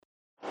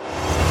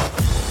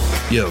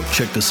Yo,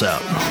 check this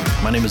out.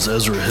 My name is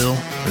Ezra Hill,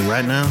 and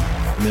right now,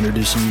 I'm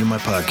introducing you to my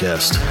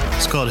podcast.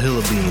 It's called Hill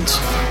of Beans.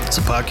 It's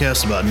a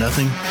podcast about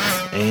nothing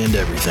and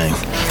everything.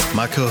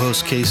 My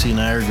co-host Casey and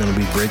I are going to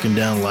be breaking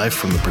down life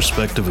from the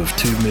perspective of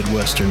two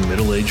Midwestern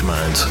middle-aged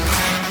minds.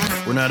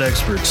 We're not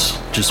experts,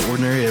 just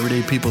ordinary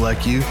everyday people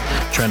like you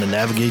trying to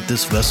navigate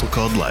this vessel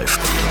called life.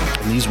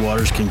 And these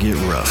waters can get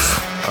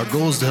rough. Our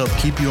goal is to help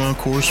keep you on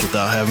course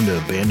without having to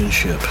abandon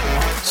ship.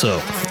 So,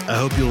 I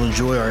hope you'll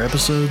enjoy our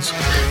episodes.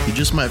 You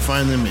just might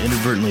find them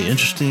inadvertently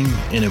interesting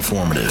and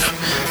informative.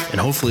 And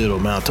hopefully it'll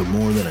amount to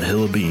more than a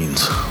hill of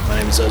beans. My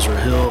name is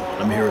Ezra Hill.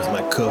 I'm here with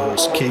my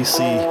co-host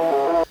Casey.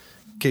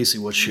 Casey,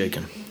 what's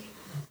shaking?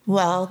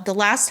 Well, the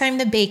last time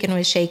the bacon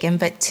was shaken,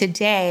 but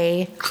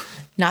today,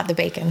 not the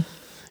bacon.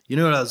 You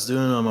know what I was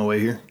doing on my way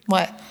here?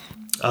 What?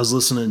 I was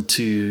listening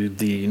to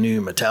the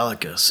new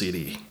Metallica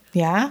CD.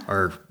 Yeah?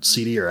 Or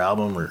CD or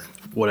album or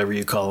whatever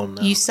you call them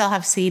now. You still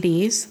have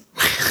CDs?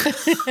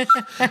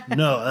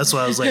 No, that's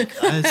why I was like,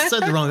 I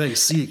said the wrong thing.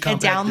 See,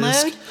 compact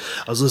disc.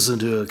 I was listening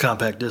to a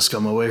compact disc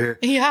on my way here.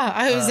 Yeah,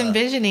 I was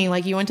envisioning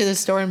like you went to the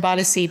store and bought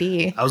a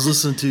CD. I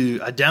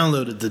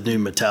downloaded the new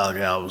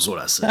Metallica album is what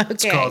I said. Okay.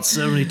 It's called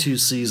 72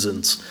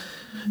 Seasons.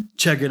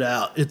 Check it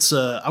out. It's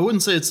I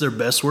wouldn't say it's their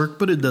best work,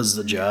 but it does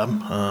the job.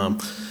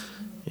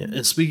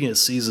 And speaking of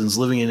seasons,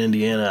 living in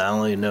Indiana, I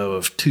only know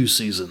of 2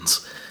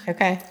 seasons.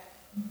 Okay.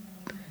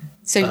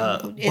 So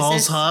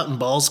balls hot and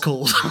balls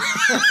cold.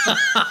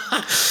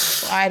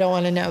 I don't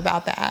want to know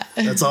about that.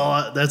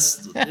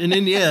 That's in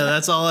Indiana.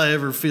 That's all I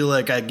ever feel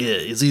like I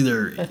get. It's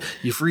either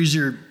you freeze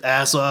your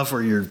ass off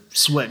or you're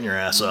sweating your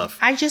ass off.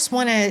 I just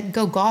want to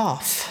go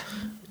golf.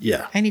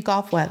 Yeah. I need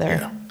golf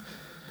weather.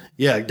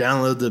 Yeah.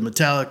 Download the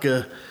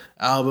Metallica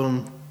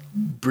album.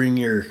 Bring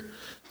your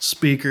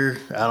speaker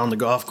out on the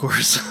golf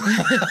course.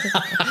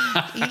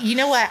 You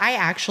know what? I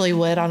actually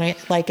would on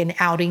an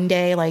outing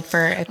day, like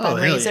for a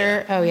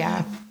fundraiser. Oh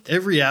yeah.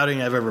 Every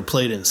outing I've ever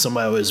played in,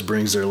 somebody always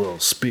brings their little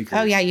speaker.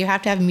 Oh yeah, you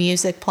have to have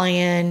music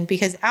playing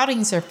because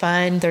outings are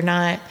fun. They're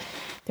not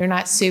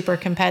super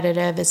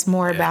competitive. It's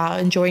more about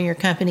enjoying your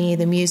company,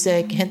 the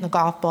music, hitting the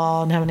golf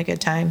ball, and having a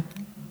good time.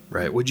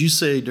 Right. Would you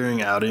say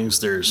during outings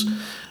there's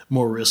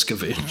more risk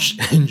of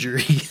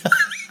injury?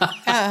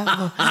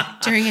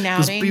 During an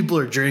outing? Because people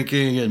are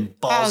drinking and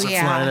balls are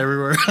flying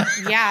everywhere.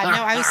 Yeah,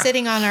 no, I was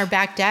sitting on our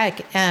back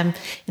deck, and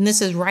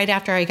this is right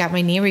after I got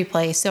my knee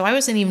replaced. So I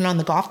wasn't even on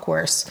the golf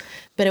course,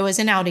 but it was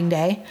an outing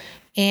day,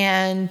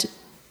 and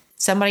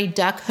somebody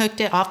duck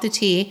hooked it off the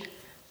tee.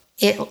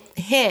 It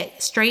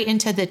hit straight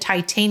into the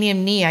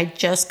titanium knee I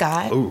just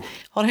got. Ooh.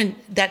 Hold on,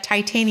 that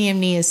titanium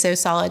knee is so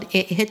solid.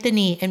 It hit the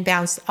knee and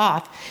bounced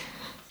off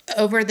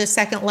over the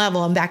second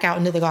level and back out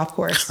into the golf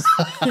course.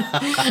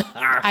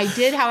 I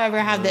did, however,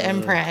 have the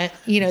imprint,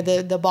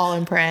 the ball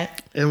imprint.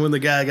 And when the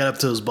guy got up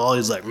to his ball,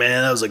 he's like,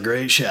 man, that was a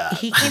great shot.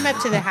 He came up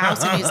to the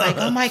house and he's like,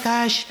 oh my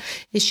gosh,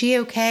 is she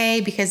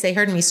okay? Because they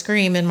heard me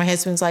scream and my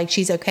husband's like,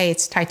 she's okay.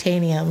 It's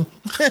titanium.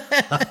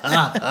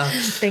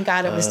 Thank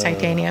God it was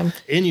titanium.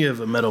 And you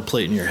have a metal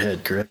plate in your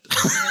head, correct?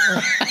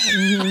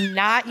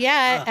 Not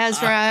yet,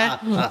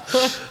 Ezra.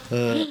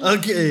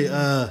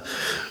 Okay.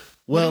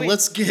 Well,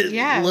 let's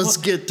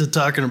get to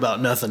talking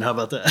about nothing. How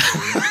about that?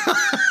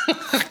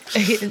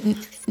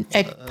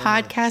 A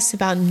podcast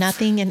about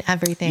nothing and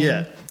everything.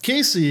 Yeah.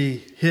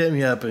 Casey hit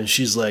me up and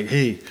she's like,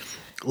 hey,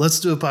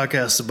 let's do a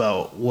podcast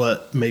about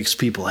what makes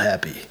people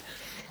happy.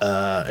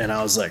 And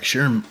I was like,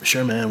 sure,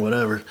 man,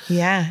 whatever.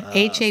 Yeah.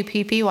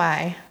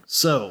 HAPPY.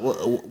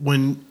 So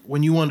when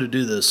you wanted to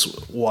do this,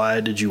 why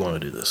did you want to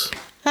do this?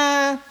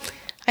 I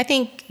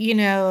think,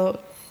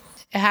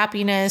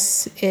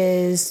 happiness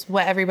is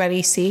what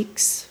everybody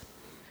seeks.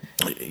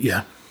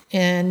 Yeah.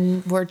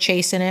 And we're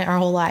chasing it our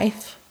whole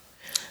life.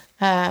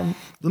 Let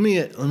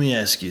me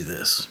ask you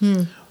this.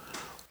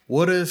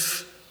 What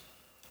if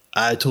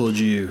I told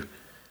you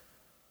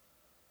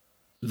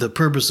the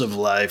purpose of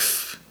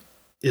life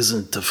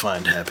isn't to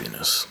find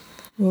happiness?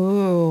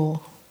 Ooh.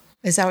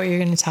 Is that what you're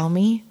going to tell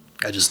me?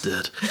 I just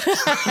did.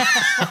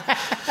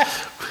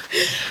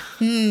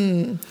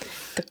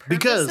 The purpose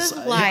because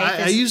of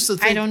life I used to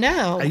think, I don't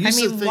know.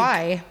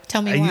 Why?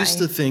 Tell me why. I used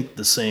to think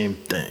the same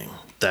thing,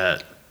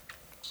 that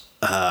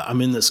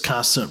I'm in this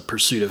constant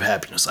pursuit of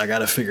happiness. I got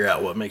to figure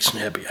out what makes me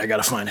happy. I got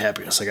to find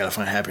happiness.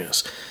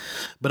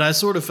 But I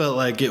sort of felt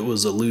like it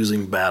was a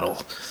losing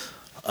battle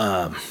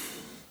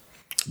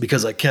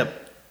because I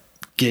kept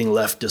getting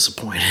left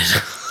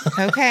disappointed.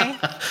 Okay.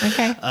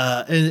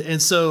 And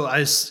so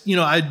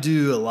I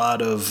do a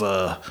lot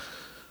of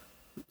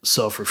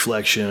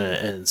self-reflection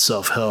and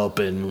self-help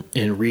and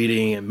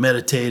reading and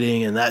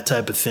meditating and that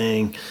type of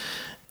thing.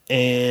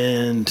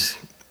 And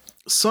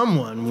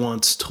someone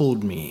once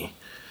told me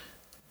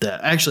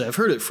that, actually I've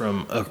heard it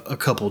from a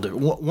couple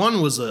different,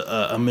 one was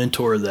a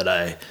mentor that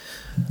I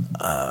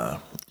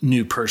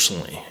knew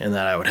personally and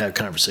that I would have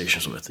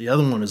conversations with. The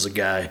other one is a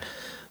guy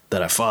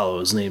that I follow.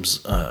 His name's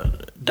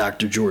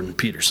Dr. Jordan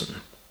Peterson.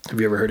 Have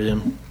you ever heard of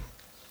him?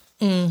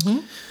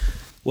 Mm-hmm.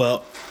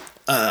 Well,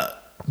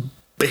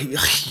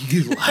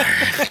 You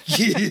liar.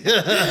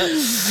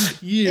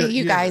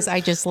 You guys,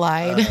 I just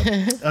lied.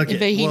 Okay.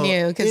 But he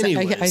knew because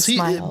I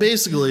smiled.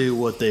 Basically,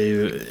 what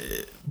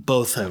they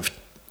both have,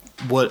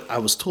 what I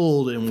was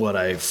told and what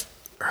I've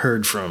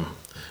heard from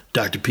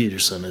Dr.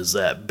 Peterson is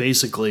that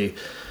basically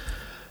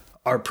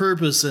our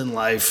purpose in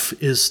life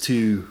is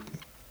to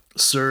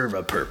serve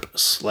a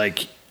purpose,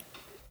 like,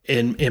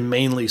 and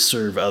mainly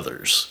serve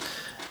others.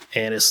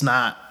 And it's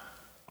not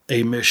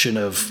a mission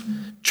of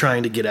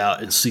trying to get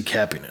out and seek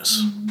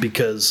happiness,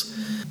 because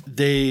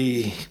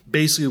they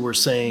basically were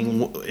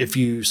saying if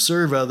you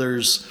serve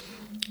others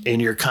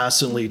and you're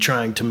constantly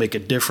trying to make a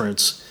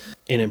difference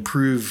and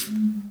improve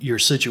your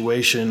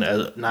situation,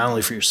 not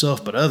only for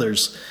yourself but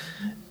others,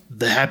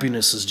 the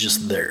happiness is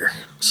just there,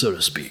 so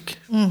to speak.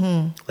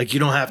 Mm-hmm. Like, you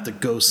don't have to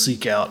go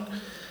seek out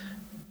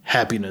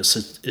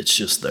happiness. It's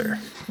just there.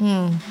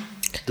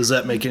 Does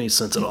that make any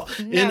sense at all?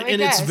 No, and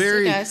does. it's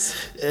very,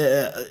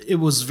 it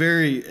was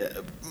very,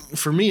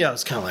 for me, I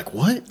was kind of like,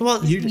 what?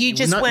 Well, you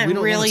just went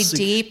really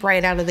deep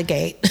right out of the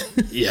gate.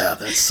 Yeah,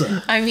 that's,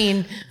 I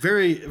mean,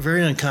 very,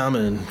 very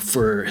uncommon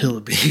for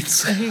Hilla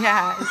Beats.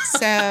 Yeah.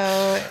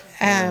 So,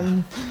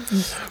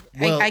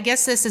 I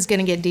guess this is going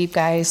to get deep,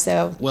 guys.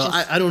 So,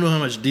 I don't know how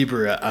much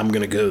deeper I'm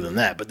going to go than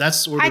that, but that's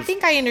sort of, I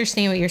think I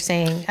understand what you're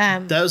saying.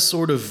 That's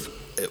sort of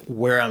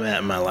where I'm at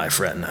in my life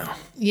right now.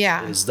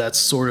 Yeah. That's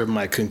sort of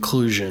my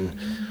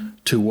conclusion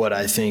to what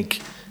I think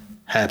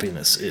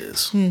happiness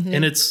is. Mm-hmm.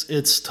 And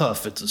it's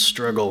tough. It's a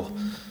struggle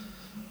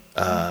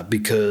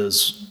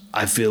because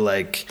I feel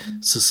like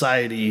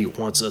society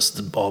wants us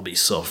to all be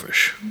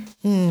selfish.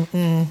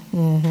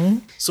 Mm-hmm.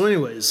 So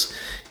anyways,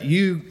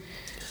 you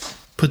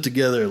put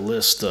together a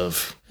list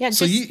of... Yeah,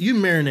 so you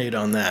marinate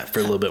on that for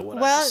a little bit, what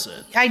I just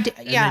said.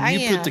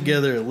 You put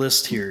together a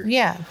list here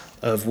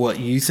of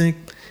what you think.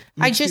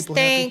 I just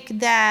think happy.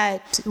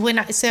 That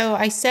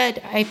I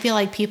said I feel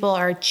like people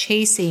are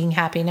chasing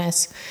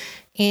happiness,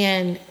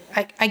 and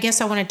I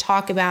guess I want to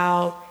talk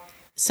about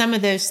some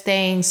of those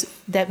things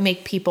that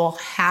make people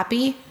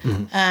happy,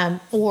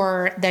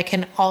 or that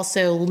can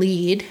also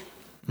lead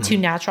to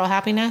natural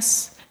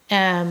happiness.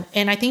 And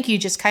I think you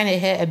just kind of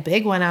hit a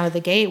big one out of the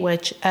gate,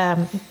 which,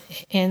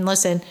 and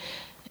listen,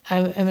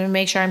 I'm going to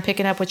make sure I'm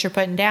picking up what you're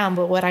putting down,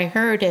 but what I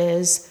heard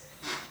is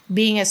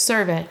being a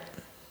servant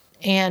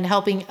and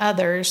helping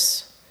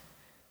others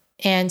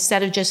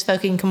instead of just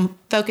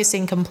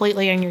focusing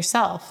completely on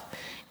yourself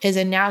is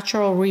a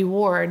natural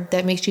reward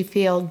that makes you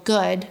feel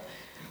good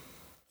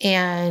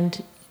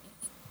and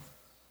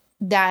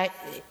that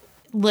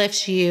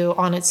lifts you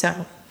on its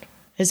own.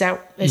 Is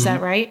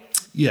that right?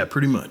 Yeah,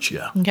 pretty much.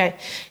 Yeah. Okay.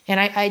 And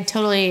I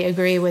totally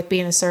agree with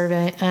being a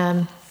servant.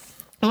 And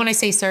when I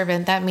say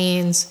servant, that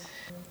means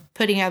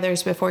putting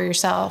others before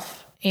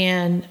yourself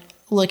and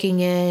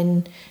looking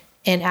in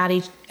and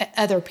at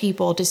other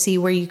people to see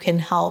where you can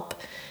help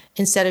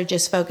instead of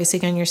just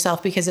focusing on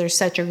yourself, because there's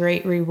such a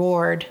great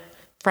reward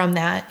from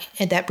that,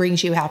 and that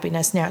brings you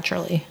happiness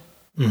naturally.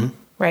 Mm-hmm.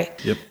 Right.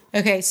 Yep.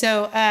 Okay.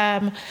 So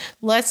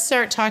let's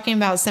start talking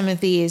about some of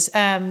these.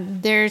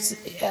 There's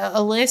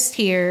a list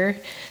here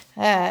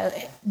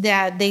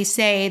that they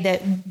say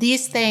that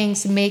these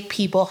things make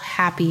people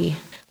happy.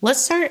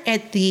 Let's start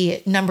at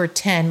the number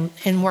 10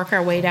 and work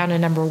our way down to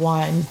number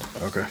 1.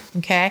 Okay.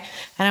 Okay.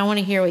 And I want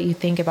to hear what you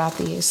think about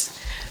these.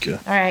 Okay.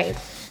 All right.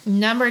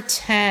 Number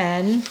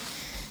 10.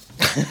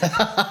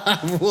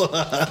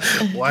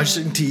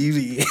 Watching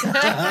TV.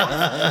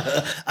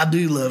 I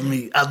do love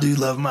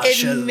my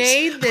shows. It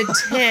made the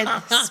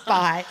 10th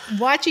spot.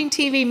 Watching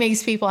TV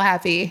makes people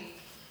happy.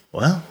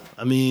 Well,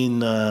 I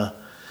mean,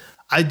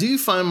 I do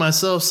find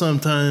myself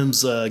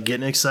sometimes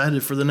getting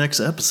excited for the next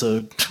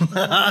episode.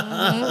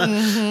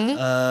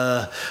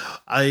 I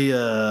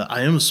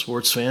am a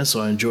sports fan, so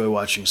I enjoy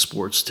watching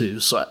sports too.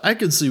 So I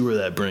can see where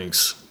that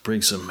brings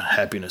some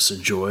happiness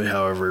and joy.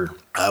 However,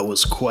 I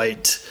was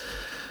quite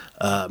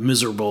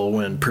miserable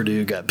when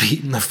Purdue got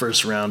beat in the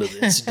first round of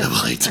the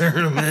NCAA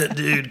tournament,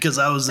 dude, because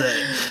I was at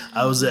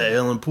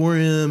El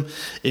Emporium.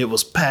 It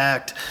was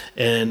packed,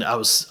 and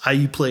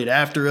IU played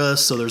after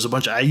us, so there's a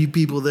bunch of IU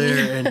people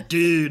there, and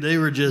dude, they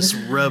were just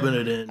rubbing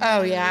it in.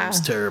 Oh yeah, it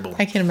was terrible.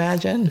 I can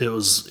imagine. It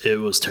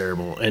was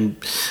terrible, and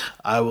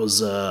I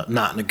was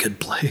not in a good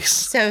place.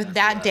 So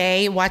that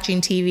day, watching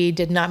TV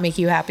did not make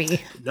you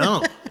happy.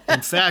 No.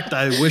 In fact,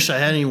 I wish I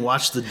hadn't even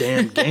watched the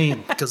damn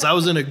game, because I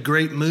was in a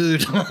great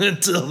mood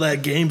until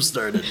that game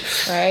started.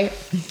 Right.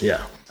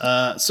 Yeah.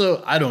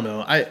 So I don't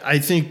know. I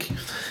think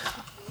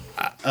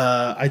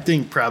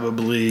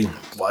probably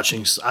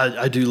watching.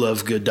 I do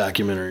love good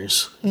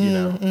documentaries. You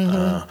know.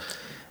 Mm-hmm.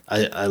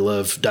 I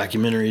love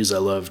documentaries. I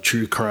love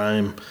true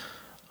crime.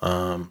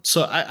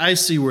 So I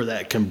see where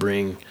that can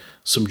bring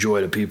some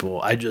joy to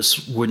people. I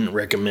just wouldn't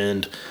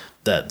recommend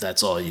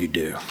that's all you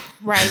do.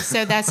 Right.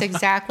 So that's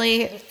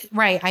exactly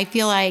right. I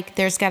feel like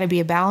there's got to be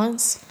a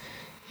balance.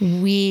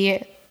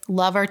 We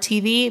love our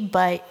TV,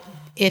 but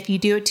if you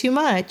do it too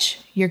much,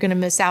 you're going to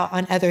miss out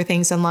on other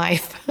things in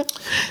life.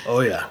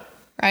 Oh, yeah.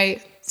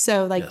 Right.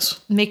 So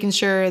making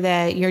sure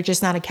that you're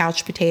just not a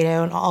couch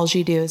potato and all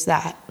you do is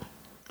that.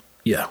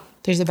 Yeah.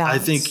 There's a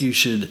balance. I think you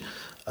should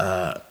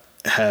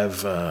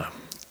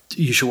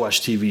you should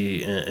watch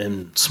TV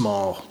in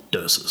small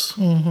doses.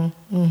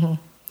 All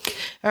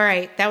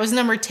right. That was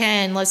number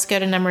 10. Let's go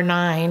to number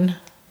 9.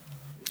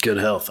 Good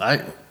health.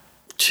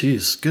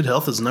 Good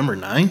health is number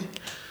 9?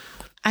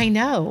 I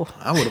know.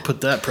 I would have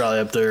put that probably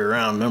up there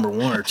around number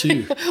 1 or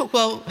 2.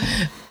 Well,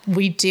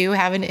 we do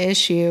have an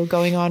issue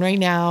going on right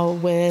now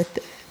with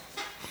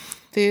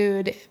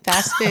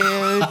fast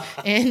food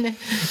in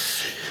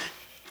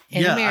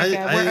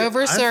America. We're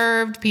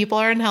overserved. People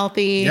are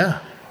unhealthy. Yeah.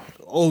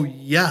 Oh,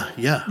 yeah.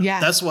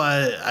 That's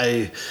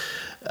why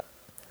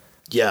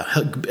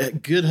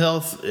good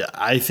health,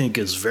 I think,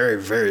 is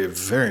very, very,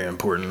 very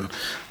important.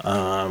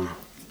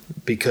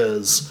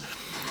 Because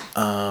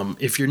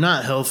if you're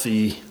not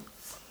healthy,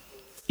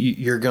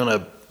 you're going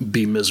to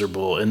be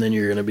miserable, and then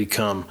you're going to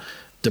become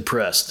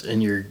depressed,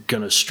 and you're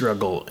going to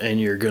struggle, and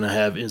you're going to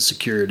have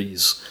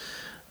insecurities,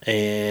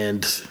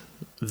 and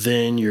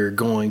then your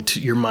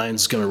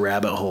mind's going to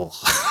rabbit hole.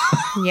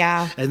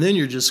 Yeah. And then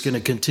you're just going to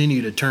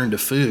continue to turn to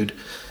food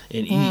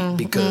and eat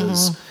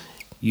because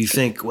you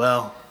think,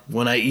 well,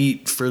 when I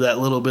eat for that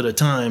little bit of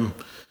time,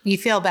 you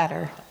feel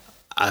better.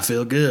 I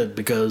feel good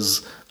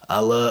because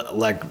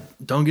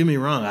don't get me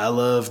wrong, I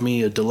love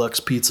me a deluxe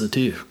pizza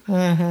too.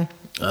 I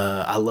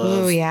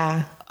love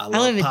a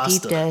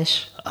pasta. deep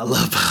dish. I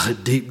love a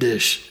deep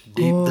dish.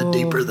 The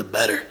deeper the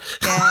better.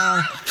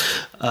 Yeah.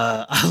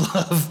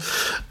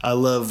 I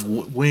love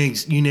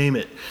wings, you name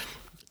it.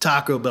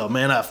 Taco Bell,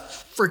 man, I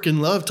freaking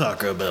love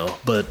Taco Bell,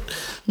 but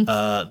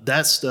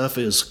that stuff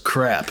is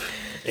crap.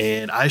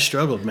 And I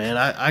struggled, man.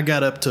 I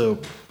got up to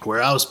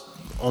where I was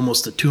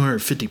almost at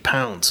 250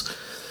 pounds.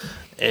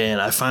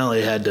 And I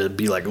finally had to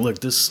be like, look,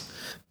 this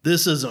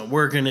isn't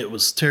working. It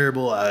was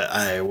terrible.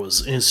 I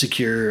was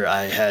insecure.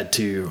 I had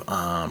to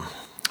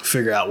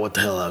figure out what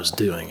the hell I was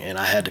doing. And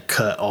I had to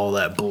cut all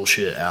that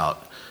bullshit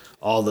out.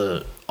 All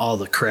the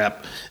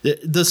crap.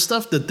 The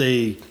stuff that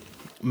they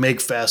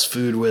make fast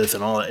food with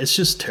and all that, it's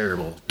just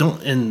terrible.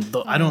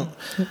 I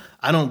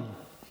don't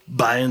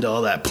buy into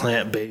all that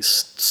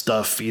plant-based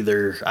stuff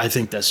either. I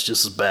think that's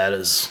just as bad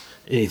as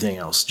anything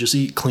else. Just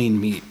eat clean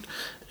meat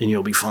and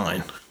you'll be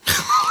fine.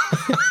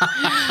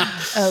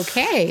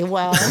 Okay,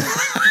 well.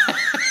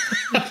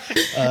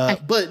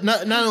 But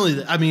not only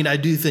that, I mean, I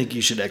do think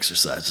you should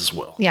exercise as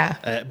well.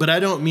 Yeah. But I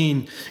don't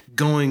mean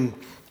going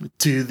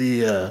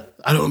to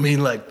I don't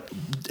mean like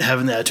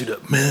having the attitude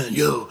of, man,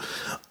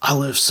 I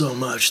lift so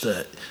much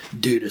that,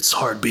 dude, it's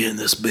hard being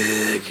this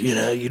big. You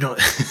know, you don't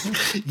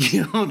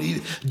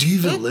even, do you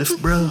even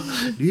lift, bro?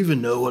 Do you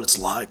even know what it's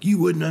like? You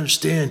wouldn't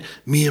understand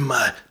me and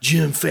my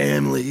gym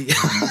family.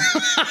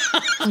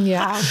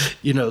 Yeah.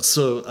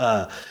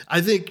 So I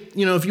think,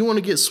 if you want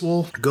to get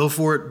swole, go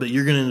for it, but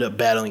you're going to end up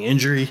battling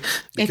injury.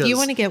 If you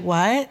want to get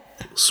what?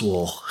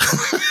 Swole.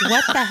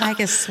 What the heck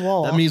is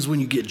swole? That means when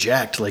you get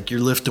jacked, like you're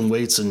lifting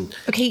weights and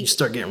you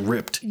start getting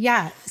ripped.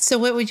 Yeah. So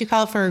what would you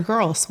call it for a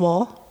girl?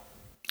 Swole?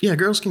 Yeah,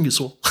 girls can get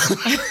swole.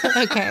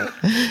 Okay.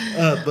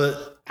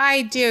 But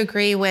I do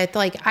agree with,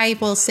 I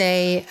will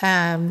say,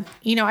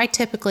 I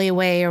typically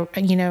weigh,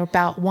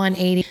 about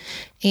 180,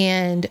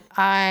 and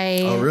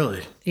Oh,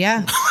 really?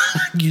 Yeah.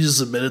 You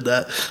just admitted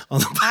that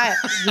on the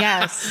podcast.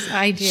 Yes,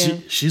 I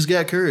do. She's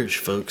got courage,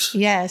 folks.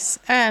 Yes.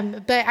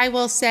 But I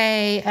will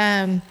say,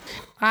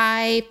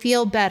 I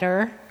feel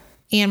better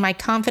and my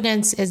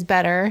confidence is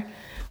better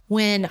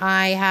when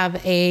I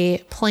have a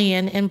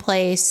plan in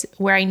place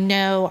where I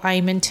know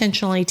I'm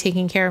intentionally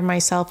taking care of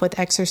myself with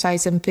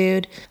exercise and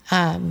food,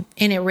 and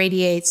it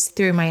radiates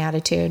through my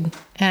attitude,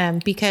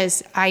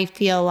 because I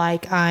feel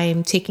like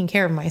I'm taking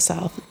care of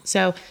myself.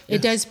 So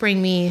it does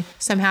bring me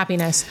some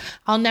happiness.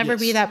 I'll never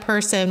be that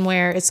person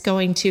where it's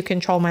going to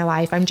control my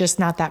life. I'm just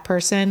not that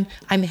person.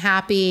 I'm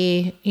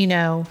happy,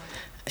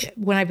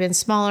 when I've been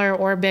smaller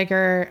or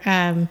bigger.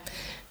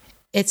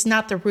 It's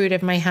not the root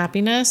of my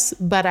happiness,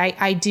 but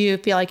I do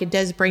feel like it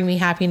does bring me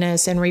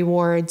happiness and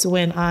rewards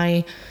when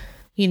I,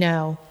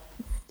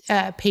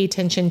 pay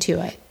attention to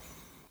it.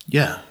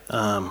 Yeah,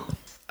 I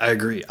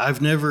agree.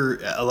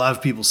 A lot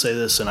of people say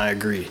this and I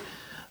agree.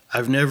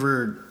 I've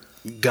never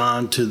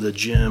gone to the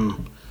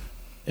gym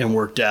and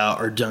worked out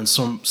or done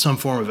some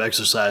form of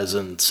exercise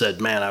and said,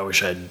 man, I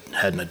wish I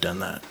hadn't have done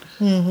that.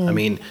 Mm-hmm. I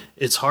mean,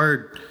 it's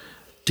hard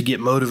to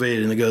get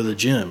motivated and to go to the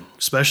gym,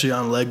 especially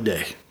on leg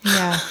day.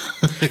 Yeah.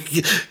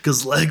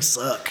 Because legs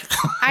suck.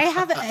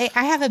 I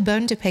have a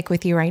bone to pick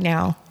with you right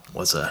now.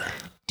 What's that?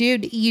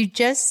 Dude, you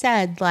just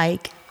said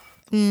 5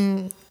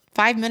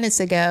 minutes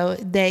ago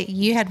that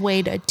you had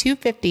weighed a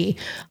 250.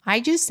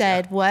 I just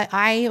said what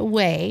I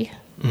weigh.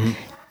 Mm-hmm.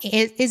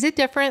 Is it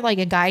different? Like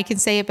a guy can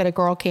say it, but a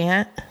girl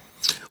can't?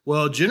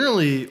 Well,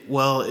 generally,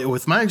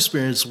 with my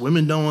experience,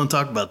 women don't want to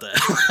talk about that.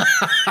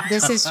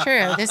 This is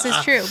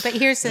true. But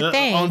here's the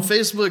thing. On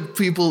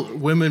Facebook,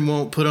 women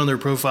won't put on their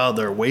profile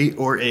their weight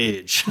or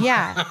age.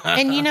 Yeah.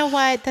 And you know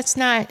what? That's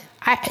not,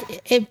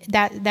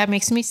 that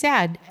makes me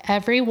sad.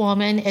 Every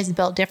woman is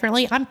built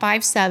differently. I'm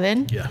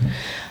 5'7". Yeah.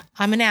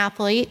 I'm an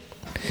athlete.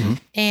 Mm-hmm.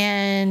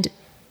 And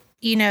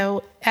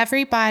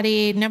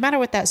everybody, no matter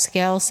what that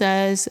scale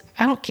says,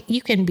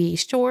 you can be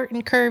short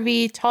and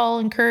curvy, tall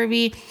and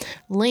curvy,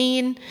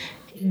 lean,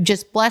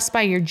 just blessed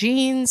by your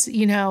genes.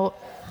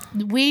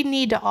 We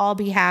need to all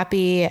be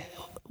happy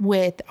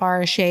with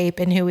our shape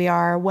and who we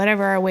are,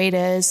 whatever our weight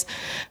is.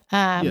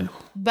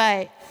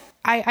 But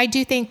I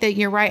do think that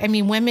you're right. I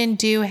mean, women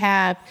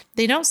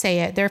they don't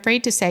say it. They're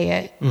afraid to say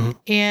it. Mm-hmm.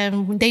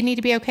 And they need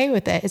to be okay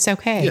with it. It's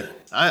okay. Yeah,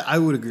 I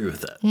would agree with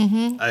that.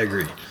 Mm-hmm. I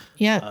agree.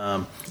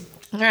 Yeah.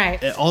 All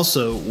right.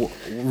 Also,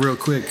 real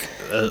quick,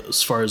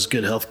 as far as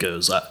good health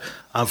goes,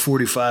 I'm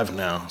 45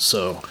 now,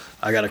 so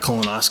I got a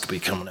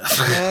colonoscopy coming up.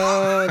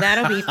 Oh,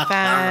 that'll be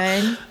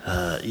fun.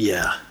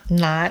 Yeah.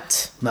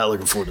 Not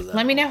looking forward to that.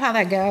 Let me know how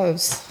that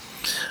goes.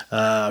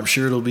 I'm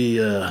sure it'll be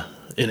an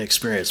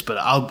experience, but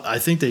I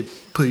think they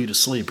put you to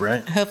sleep,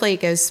 right? Hopefully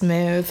it goes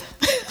smooth.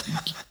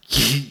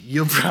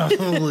 You'll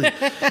probably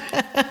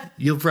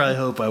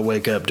hope I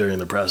wake up during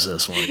the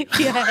process one.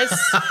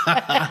 Yes.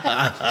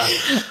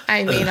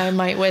 I mean, I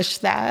might wish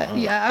that.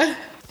 Yeah.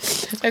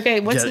 Okay,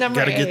 what's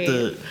number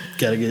 8?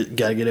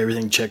 Gotta get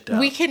everything checked out.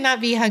 We cannot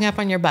be hung up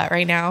on your butt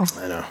right now.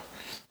 I know.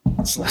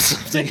 It's not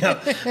something.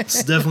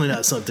 It's definitely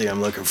not something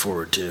I'm looking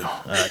forward to,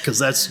 because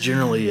that's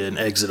generally an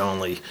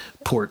exit-only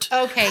port.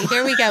 Okay,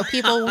 here we go,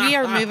 people. We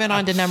are moving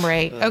on to number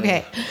 8.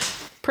 Okay,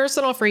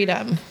 personal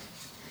freedom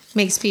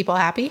makes people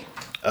happy.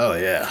 Oh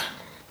yeah.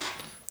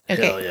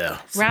 Okay. Hell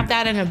yeah. Wrap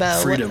that in a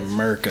bow. Freedom,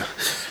 America.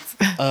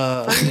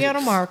 Freedom,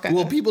 America.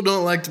 Well, people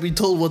don't like to be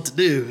told what to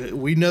do.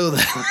 We know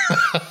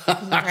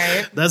that.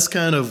 Right. That's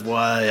kind of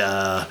why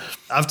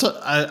I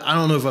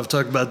don't know if I've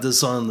talked about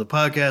this on the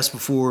podcast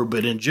before,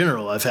 but in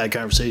general, I've had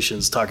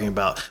conversations talking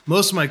about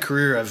most of my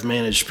career. I've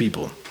managed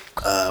people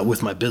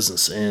with my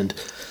business, and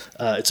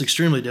it's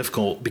extremely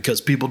difficult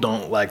because people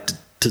don't like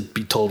to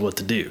be told what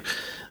to do.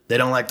 They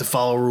don't like to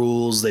follow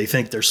rules. They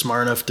think they're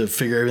smart enough to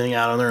figure everything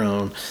out on their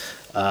own.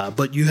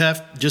 But you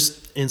have,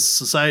 just in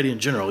society in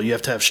general, you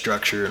have to have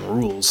structure and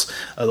rules.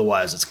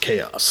 Otherwise, it's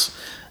chaos.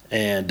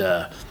 And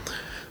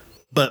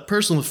but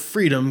personal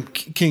freedom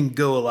can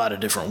go a lot of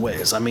different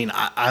ways. I mean,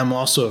 I'm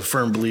also a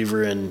firm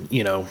believer in,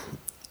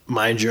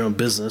 mind your own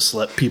business,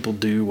 let people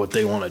do what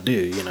they want to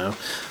do,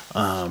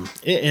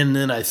 and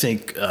then I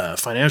think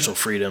financial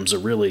freedom's a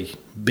really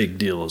big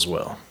deal as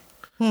well.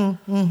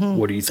 Mm-hmm.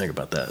 What do you think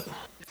about that?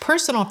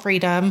 Personal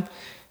freedom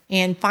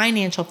and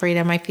financial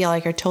freedom, I feel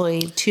like, are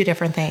totally two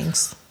different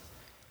things.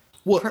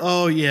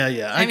 Well,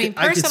 yeah. I mean,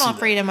 personal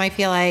freedom, I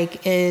feel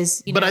like,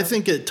 is, But I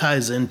think it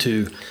ties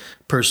into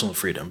personal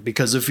freedom,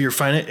 because if you're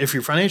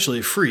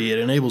financially free, it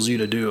enables you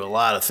to do a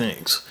lot of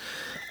things.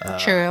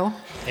 True.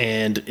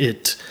 And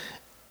it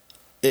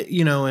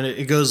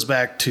goes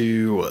back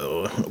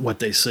to what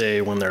they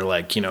say when they're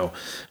like,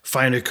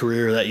 find a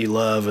career that you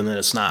love and then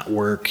it's not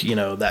work,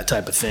 that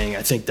type of thing.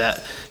 I think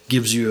that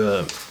gives you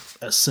a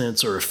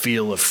sense or a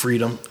feel of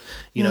freedom,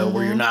 mm-hmm.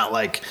 where you're not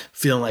like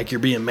feeling like you're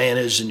being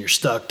managed and you're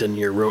stuck and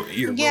you're robotic.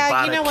 You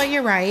know what?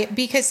 You're right.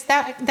 Because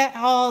that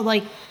all,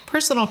 like,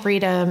 personal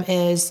freedom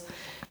is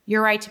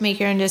your right to make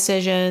your own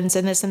decisions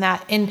and this and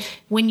that. And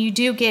when you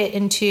do get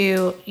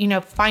into,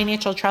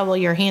 financial trouble,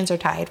 your hands are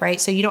tied,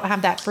 right? So you don't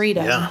have that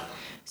freedom. Yeah.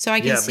 So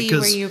I can see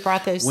where you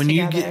brought those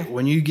together.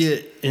 When you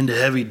get into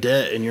heavy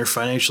debt and you're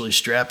financially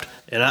strapped,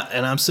 and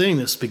I'm saying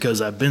this because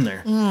I've been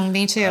there.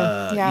 Me too.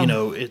 Yeah.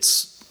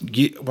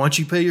 Once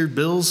you pay your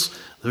bills,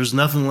 there's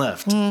nothing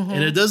left. Mm-hmm.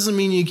 And it doesn't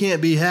mean you can't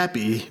be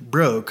happy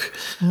broke.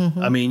 Mm-hmm.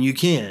 I mean, you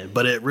can,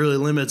 but it really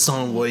limits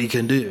on what you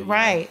can do.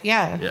 Right.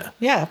 Yeah.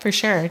 Yeah, for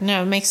sure.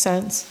 No, it makes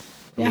sense.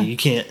 I mean,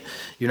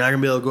 you're not going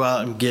to be able to go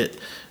out and get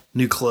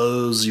new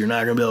clothes. You're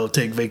not going to be able to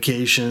take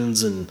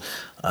vacations. And,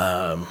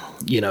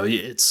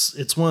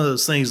 it's one of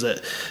those things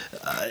that,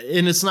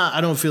 and it's not,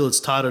 I don't feel it's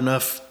taught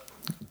enough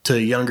to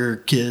younger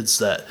kids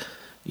that,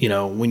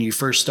 when you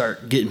first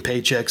start getting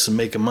paychecks and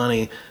making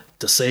money,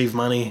 to save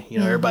money,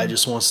 mm-hmm. Everybody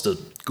just wants to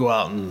go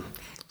out and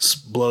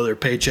blow their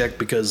paycheck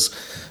because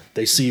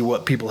they see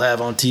what people have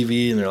on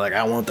TV and they're like,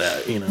 I want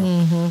that,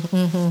 Mm-hmm,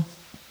 mm-hmm.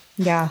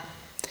 Yeah.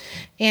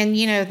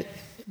 And,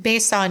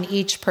 based on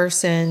each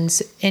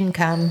person's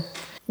income,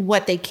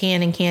 what they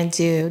can and can't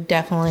do,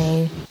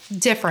 definitely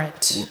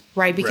different,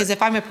 right? Because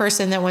if I'm a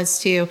person that wants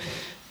to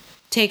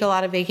take a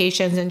lot of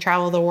vacations and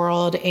travel the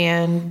world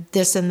and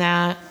this and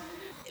that,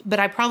 but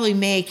I probably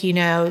make,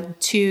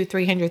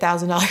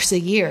 $200,000-$300,000 a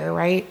year,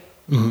 right?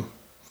 Mm-hmm.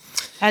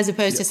 As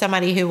opposed to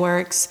somebody who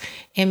works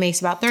and makes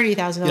about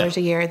 $30,000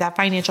 a year. That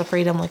financial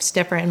freedom looks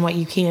different in what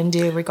you can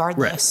do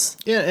regardless.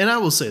 Right. Yeah, and I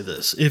will say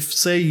this. If,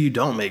 say, you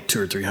don't make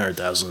 $200,000 or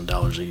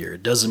 $300,000 a year,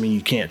 it doesn't mean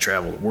you can't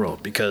travel the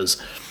world, because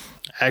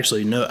I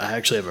actually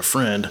have a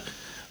friend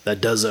that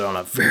does it on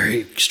a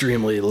very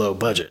extremely low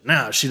budget.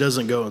 Now, she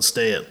doesn't go and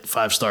stay at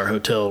 5-star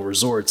hotel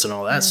resorts and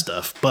all that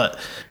stuff, but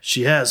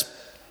she has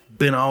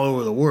been all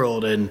over the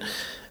world and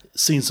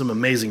seen some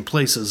amazing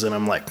places, and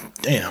I'm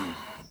like, damn.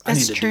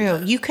 That's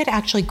true. You could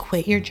actually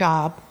quit your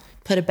job,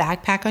 put a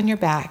backpack on your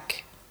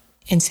back,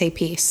 and say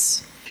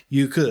peace.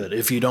 You could,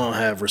 if you don't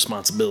have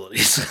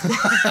responsibilities.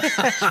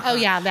 Oh,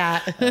 yeah,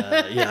 that.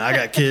 Yeah, I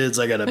got kids.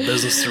 I got a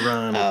business to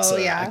run.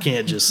 I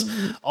can't just,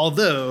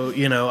 although,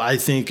 I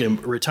think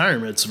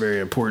retirement's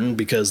very important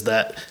because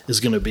that is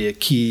going to be a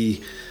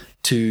key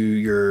to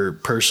your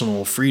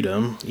personal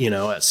freedom.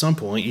 At some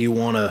point you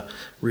want to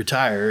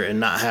retire and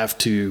not have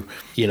to,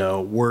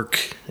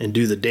 work and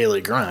do the daily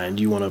grind.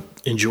 You want to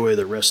enjoy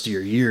the rest of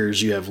your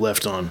years you have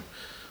left on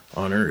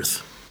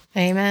earth.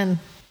 Amen.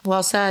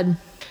 Well said.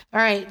 All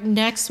right,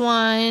 next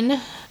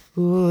one.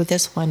 Ooh,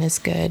 this one is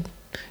good.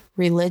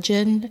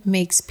 Religion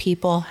makes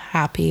people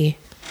happy.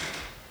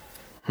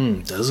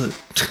 Does it?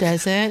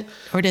 Does it?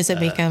 Or does it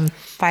make them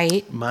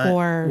fight? My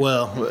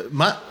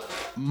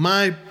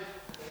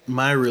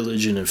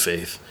religion and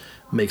faith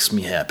makes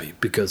me happy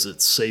because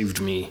it saved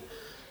me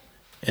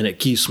and it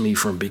keeps me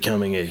from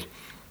becoming a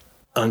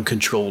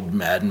uncontrolled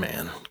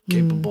madman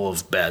capable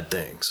of bad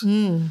things.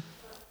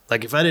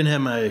 Like if I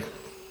didn't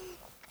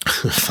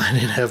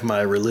have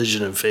my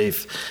religion and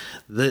faith,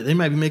 they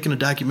might be making a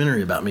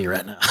documentary about me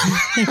right now.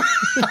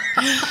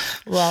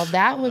 Well,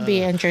 that would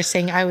be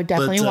interesting. I would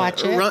definitely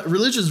watch it.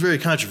 Religion is very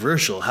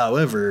controversial.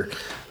 However,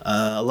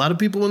 a lot of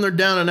people, when they're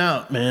down and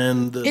out,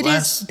 man, people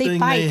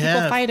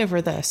fight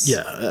over this.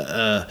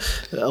 Yeah.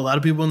 A lot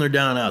of people, when they're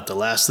down and out, the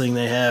last thing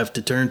they have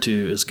to turn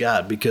to is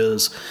God,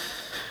 because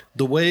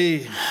the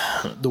way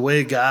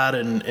God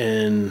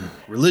and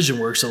religion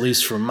works, at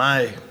least from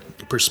my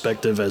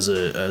perspective as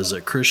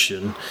a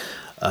Christian,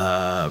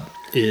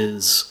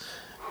 is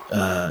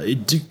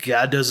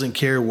God doesn't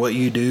care what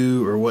you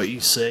do or what you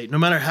say, no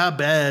matter how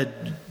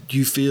bad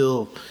you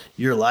feel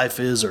your life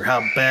is or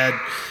how bad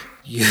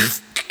you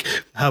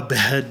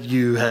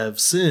have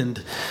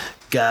sinned.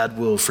 God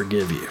will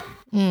forgive you.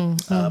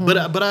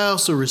 But I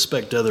also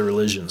respect other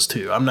religions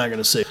too. I'm not going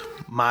to say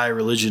my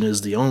religion is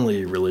the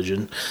only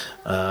religion,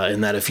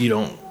 and that if you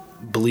don't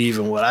believe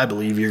in what I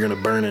believe, you're going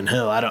to burn in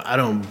hell.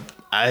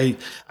 I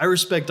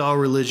respect all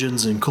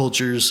religions and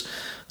cultures,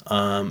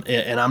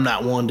 and I'm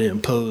not one to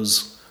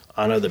impose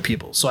on other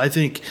people. So I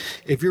think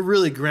if you're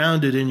really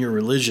grounded in your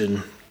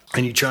religion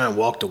and you try and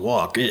walk the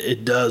walk,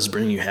 it does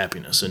bring you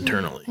happiness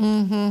internally.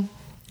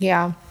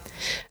 Yeah.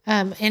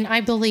 And I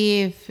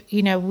believe,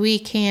 we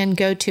can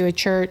go to a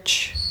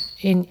church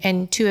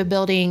and to a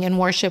building and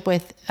worship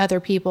with other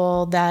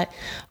people that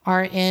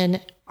are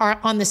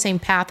on the same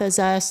path as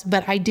us.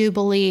 But I do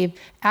believe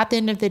at the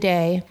end of the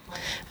day,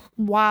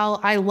 while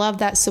I love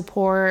that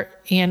support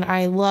and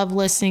I love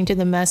listening to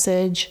the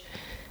message,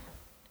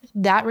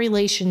 that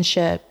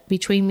relationship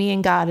between me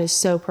and God is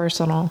so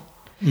personal.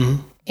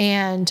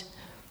 And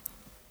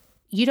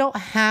you don't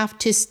have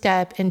to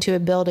step into a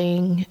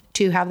building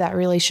to have that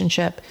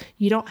relationship.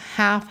 You don't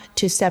have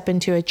to step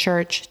into a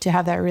church to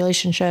have that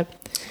relationship.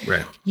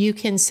 Right. You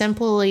can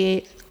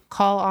simply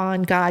call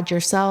on God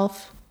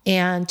yourself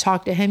and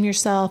talk to him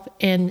yourself.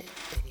 And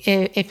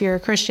if you're a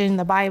Christian in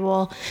the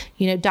Bible,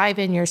 dive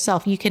in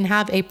yourself. You can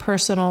have a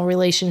personal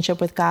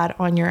relationship with God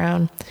on your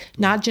own,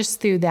 not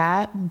just through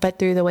that, but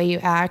through the way you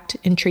act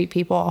and treat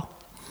people.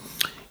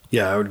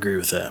 Yeah, I would agree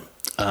with that.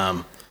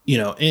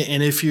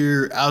 And if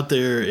you're out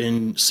there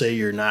and say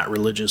you're not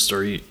religious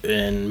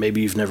and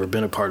maybe you've never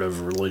been a part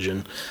of a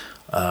religion,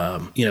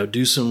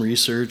 do some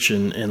research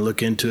and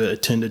look into it,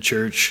 attend a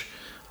church.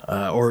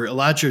 Or a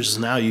lot of churches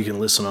now you can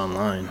listen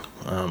online.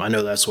 I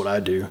know that's what I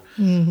do.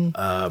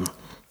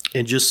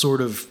 And just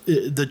sort of,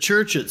 the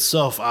church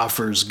itself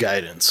offers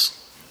guidance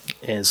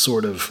and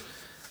sort of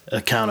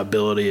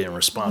accountability and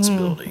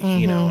responsibility.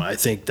 I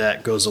think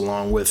that goes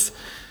along with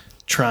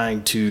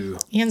trying to...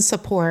 And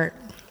support.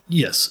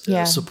 Yes.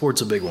 Yeah.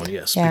 Support's a big one.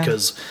 Yes. Yeah.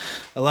 Because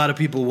a lot of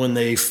people, when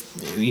they,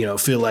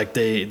 feel like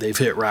they've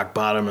hit rock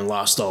bottom and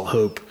lost all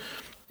hope,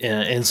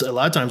 and so a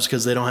lot of times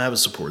because they don't have a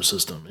support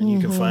system, and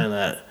you can find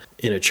that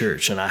in a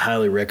church, and I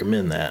highly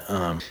recommend that.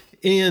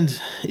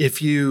 And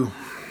if you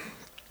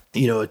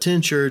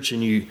attend church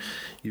and you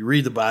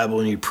read the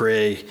Bible and you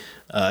pray,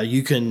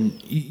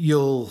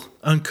 you'll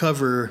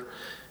uncover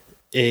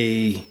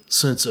a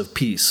sense of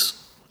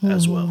peace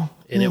as well.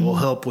 And it will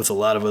help with a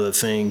lot of other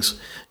things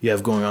you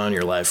have going on in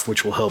your life,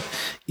 which will help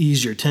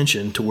ease your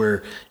tension to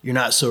where you're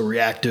not so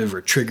reactive or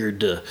triggered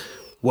to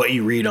what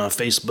you read on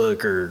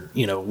Facebook or,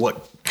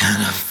 what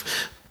kind of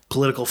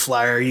political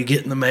flyer you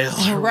get in the mail.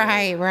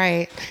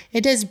 Right.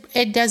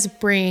 It does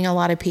bring a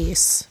lot of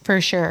peace for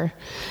sure.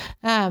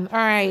 All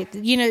right.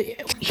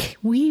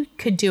 We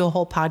could do a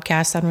whole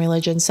podcast on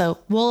religion, so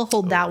we'll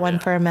hold that one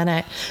for a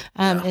minute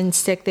and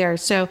stick there.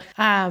 So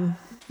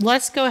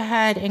let's go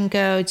ahead and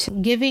go to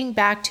giving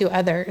back to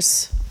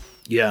others.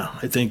 Yeah,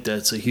 I think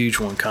that's a huge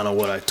one. Kind of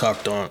what I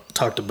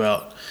talked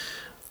about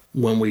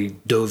when we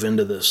dove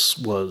into this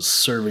was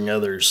serving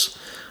others.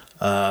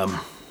 I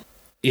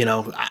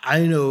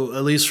know,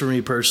 at least for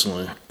me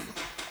personally,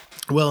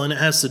 well, and it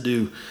has to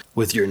do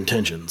with your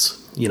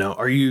intentions.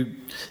 Are you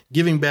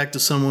giving back to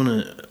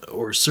someone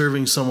or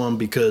serving someone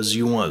because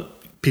you want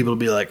people to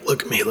be like,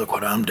 look at me, look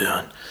what I'm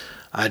doing.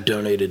 I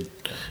donated,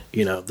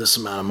 this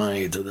amount of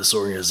money to this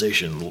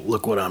organization.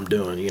 Look what I'm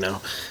doing,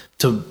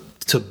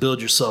 to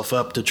build yourself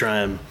up to try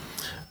and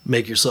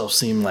make yourself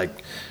seem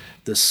like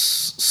this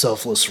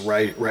selfless,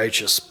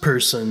 righteous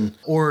person,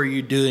 or are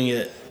you doing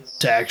it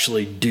to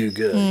actually do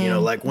good?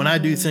 Like when I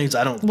do things,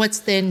 I don't. What's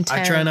the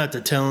intent? I try not to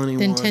tell anyone.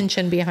 The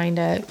intention behind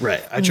it.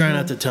 Right. I try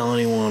not to tell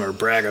anyone or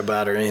brag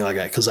about it or anything like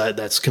that, because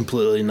that's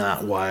completely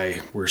not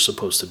why we're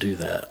supposed to do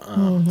that.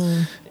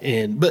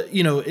 But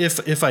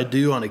if I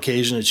do on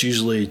occasion, it's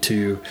usually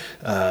to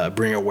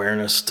bring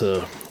awareness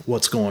to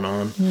what's going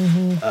on.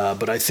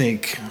 But I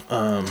think.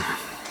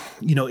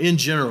 In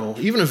general,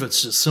 even if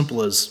it's as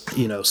simple as,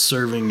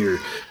 serving your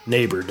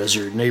neighbor. Does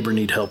your neighbor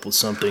need help with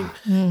something?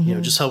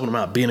 Just helping them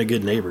out, being a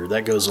good neighbor,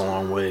 that goes a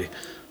long way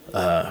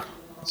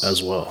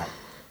as well.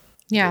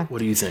 Yeah. What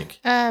do you think?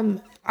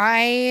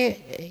 I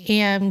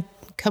am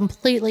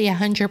completely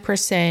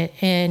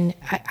 100% in,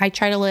 I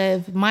try to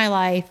live my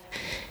life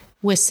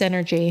with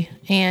synergy.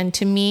 And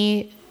to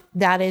me,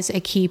 that is a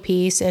key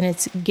piece, and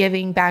it's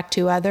giving back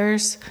to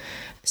others,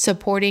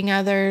 supporting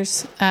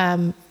others,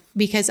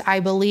 because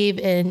I believe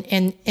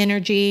in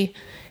energy,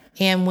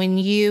 and when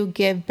you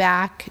give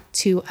back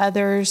to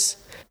others,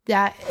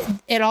 that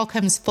it all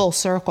comes full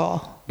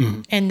circle,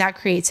 and that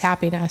creates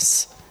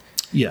happiness.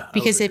 Yeah.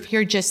 Because if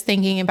you're just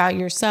thinking about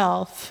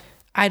yourself,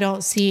 I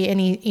don't see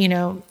any,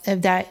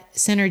 of that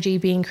synergy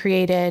being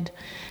created.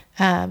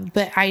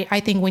 But I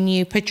think when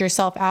you put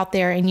yourself out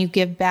there and you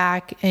give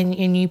back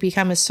and you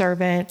become a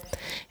servant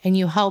and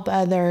you help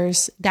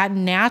others, that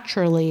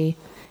naturally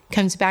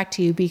comes back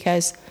to you,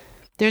 because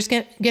there's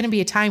going to be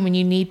a time when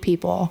you need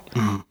people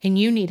and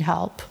you need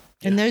help.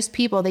 Yeah. And those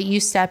people that you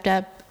stepped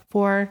up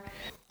for,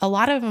 a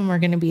lot of them are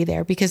going to be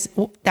there because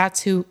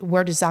that's who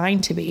we're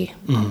designed to be.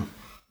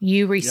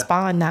 You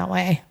respond that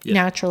way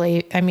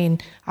naturally. I mean,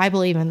 I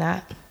believe in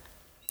that.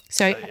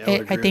 So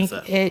I think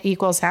it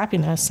equals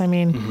happiness. I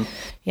mean,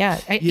 you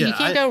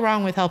can't go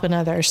wrong with helping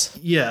others.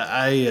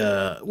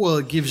 Yeah. Well,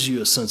 it gives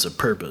you a sense of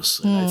purpose.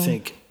 And I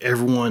think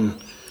everyone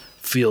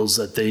feels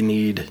that they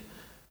need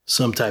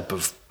some type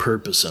of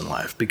purpose in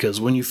life, because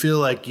when you feel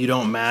like you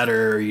don't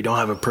matter, or you don't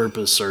have a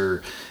purpose,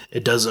 or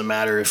it doesn't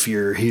matter if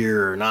you're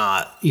here or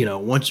not,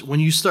 when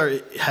you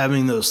start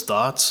having those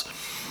thoughts,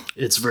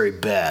 it's very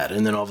bad.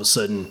 And then all of a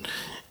sudden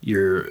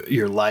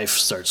your life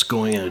starts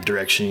going in a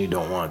direction you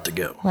don't want it to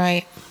go.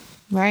 Right.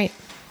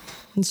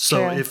 It's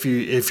so true. if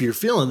you're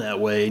feeling that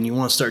way and you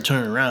want to start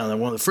turning around, then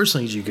one of the first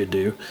things you could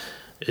do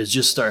is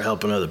just start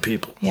helping other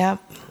people. Yeah.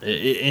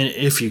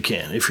 If you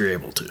can, if you're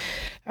able to.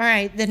 All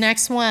right. The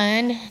next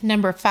one,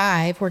 number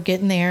 5, we're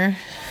getting there,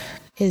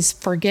 is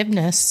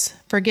forgiveness.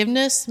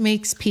 Forgiveness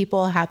makes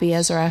people happy,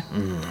 Ezra.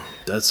 I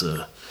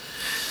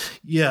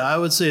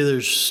would say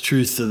there's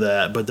truth to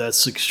that, but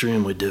that's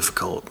extremely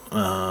difficult.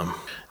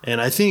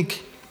 And I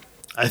think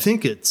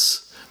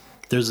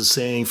there's a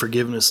saying,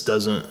 forgiveness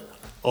doesn't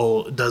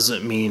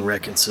mean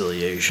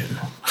reconciliation.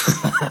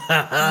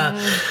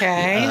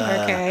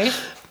 Okay.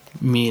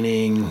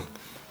 Meaning,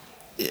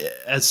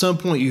 at some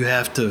point you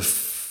have to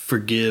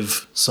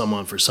forgive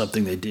someone for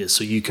something they did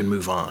so you can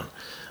move on.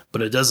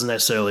 But it doesn't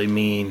necessarily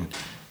mean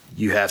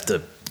you have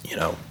to,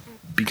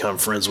 become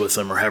friends with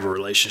them or have a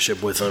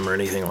relationship with them or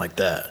anything like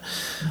that.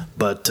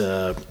 But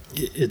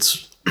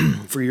it's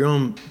for your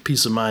own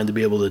peace of mind to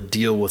be able to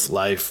deal with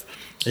life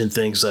and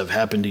things that have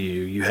happened to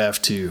you. You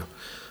have to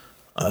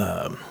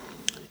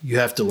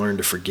learn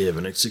to forgive,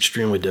 and it's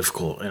extremely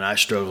difficult. And I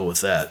struggle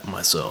with that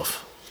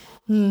myself.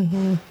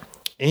 And,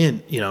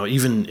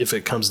 even if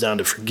it comes down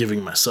to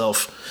forgiving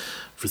myself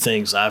for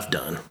things I've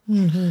done,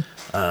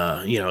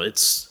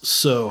 it's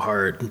so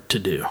hard to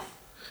do.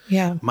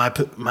 Yeah. My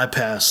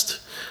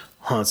past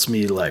haunts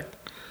me like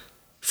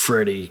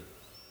Freddy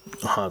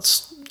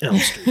haunts Elm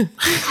Street.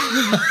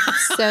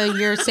 So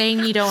you're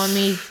saying you don't want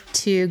me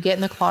to get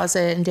in the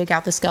closet and dig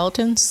out the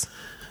skeletons?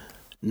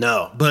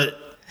 No,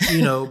 but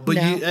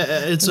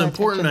it's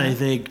important. I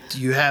think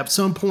you have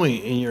some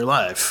point in your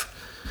life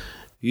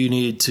you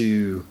need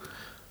to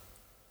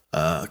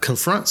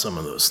confront some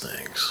of those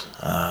things,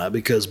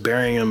 because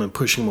burying them and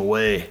pushing them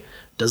away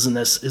isn't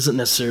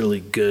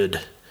necessarily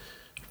good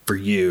for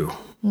you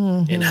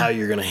and how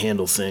you're going to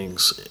handle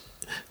things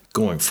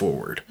going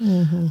forward.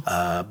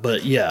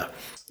 But yeah,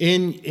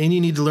 and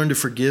you need to learn to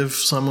forgive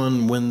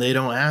someone when they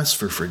don't ask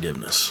for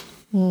forgiveness.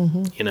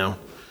 You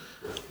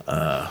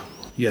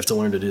have to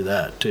learn to do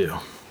that too.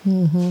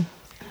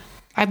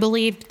 I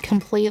believe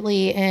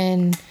completely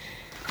in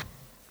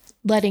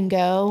letting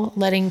go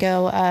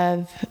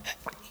of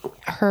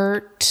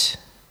hurt.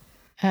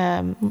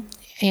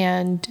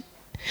 And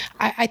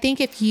I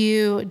think if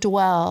you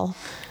dwell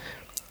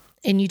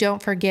and you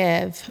don't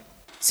forgive,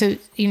 so,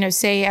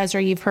 say,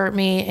 Ezra, you've hurt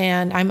me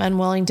and I'm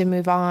unwilling to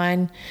move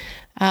on.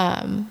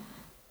 I'm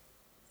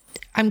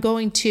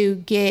going to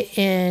get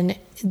in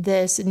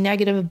this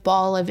negative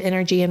ball of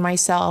energy in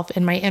myself,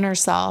 in my inner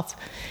self,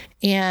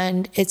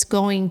 and it's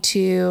going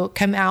to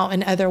come out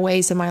in other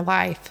ways in my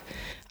life.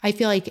 I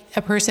feel like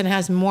a person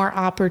has more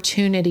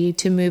opportunity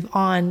to move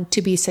on,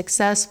 to be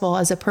successful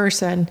as a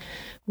person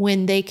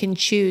when they can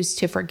choose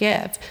to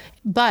forgive.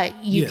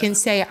 But you can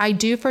say, I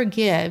do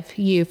forgive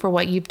you for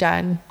what you've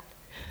done.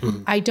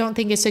 I don't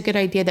think it's a good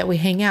idea that we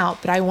hang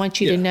out, but I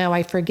want you to know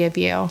I forgive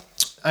you.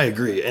 I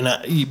agree. And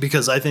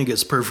because I think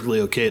it's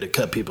perfectly okay to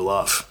cut people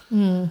off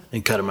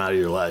and cut them out of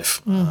your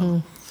life.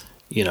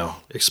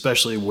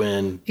 Especially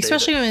when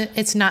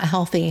it's not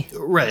healthy.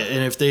 Right.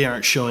 And if they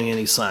aren't showing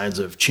any signs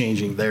of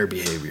changing their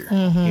behavior,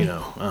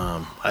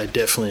 I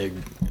definitely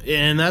agree.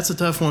 And that's a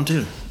tough one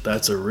too.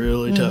 That's a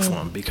really tough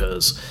one,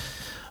 because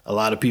a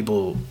lot of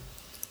people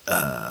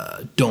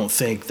don't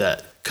think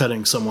that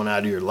cutting someone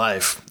out of your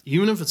life,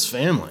 even if it's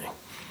family,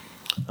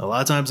 a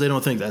lot of times they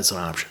don't think that's an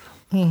option,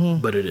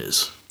 but it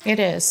is. It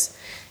is.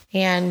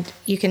 And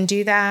you can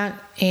do that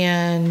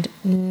and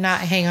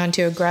not hang on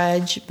to a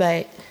grudge,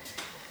 but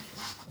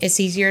it's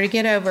easier to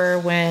get over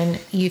when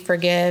you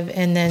forgive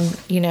and then,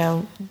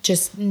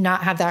 just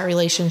not have that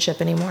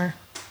relationship anymore.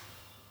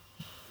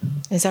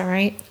 Is that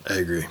right? I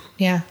agree.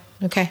 Yeah.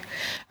 Okay.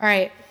 All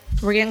right.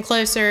 We're getting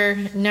closer.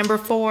 Number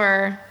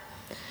 4,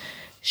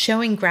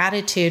 showing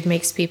gratitude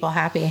makes people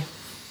happy.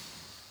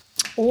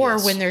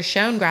 Or when they're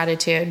shown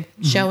gratitude,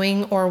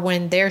 showing or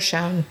when they're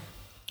shown.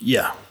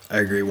 Yeah, I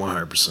agree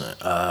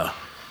 100%.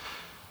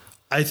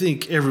 I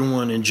think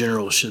everyone in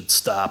general should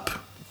stop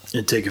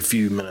and take a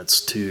few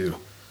minutes to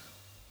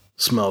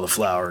smell the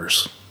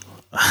flowers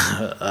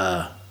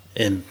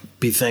and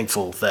be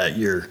thankful that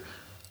you're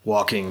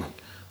walking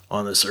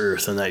on this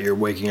earth and that you're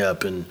waking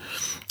up and,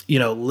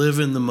 live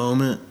in the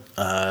moment.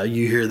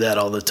 You hear that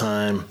all the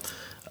time,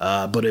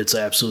 but it's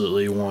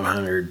absolutely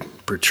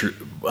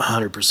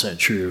 100%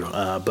 true.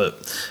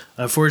 But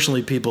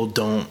unfortunately, people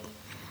don't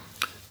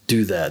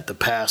do that. The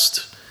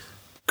past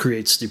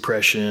creates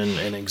depression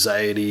and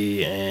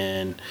anxiety,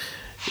 and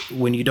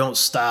when you don't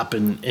stop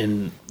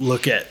and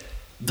look at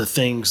the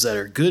things that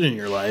are good in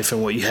your life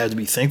and what you have to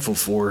be thankful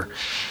for,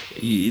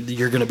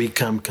 you're going to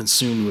become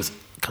consumed with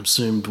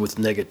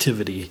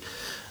negativity.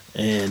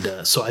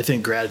 And so I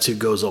think gratitude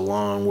goes a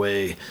long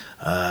way.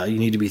 You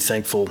need to be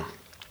thankful,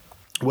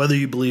 whether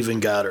you believe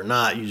in God or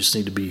not. You just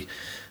need to be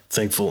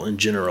thankful in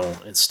general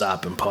and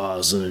stop and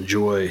pause and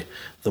enjoy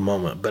the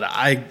moment. But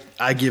I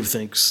give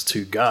thanks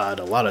to God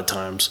a lot of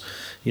times,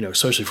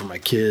 especially for my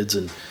kids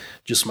and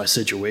just my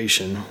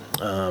situation,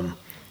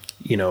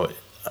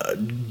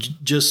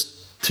 just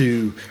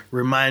to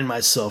remind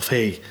myself,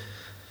 hey,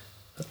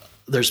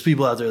 there's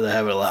people out there that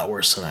have it a lot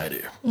worse than I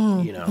do,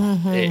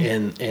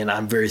 and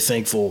I'm very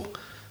thankful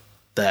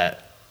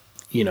that,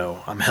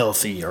 I'm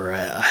healthy, or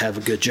I have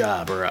a good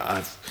job, or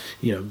I've,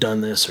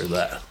 done this or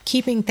that.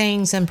 Keeping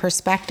things in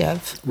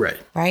perspective. Right.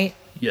 Right?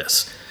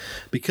 Yes.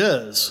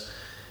 Because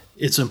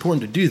it's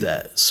important to do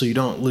that so you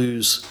don't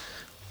lose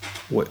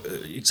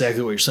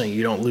exactly what you're saying.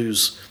 You don't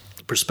lose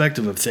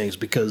perspective of things,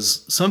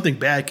 because something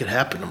bad could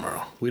happen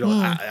tomorrow. We don't,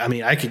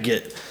 I could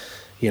get,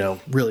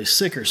 really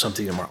sick or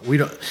something tomorrow. You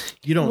don't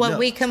know. What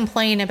we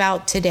complain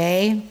about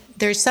today,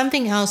 there's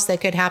something else that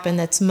could happen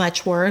that's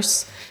much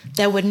worse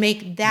that would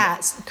make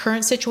that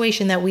current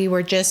situation that we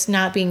were just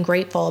not being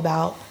grateful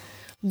about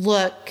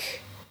look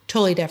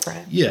totally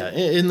different. Yeah.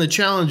 And the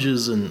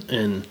challenges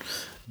and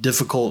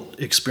difficult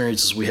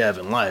experiences we have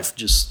in life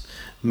just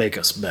make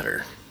us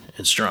better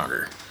and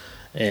stronger.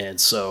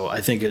 And so I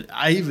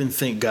even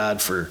thank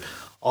God for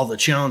all the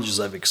challenges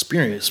I've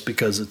experienced,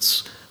 because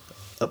it's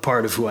a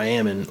part of who I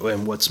am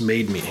and what's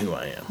made me who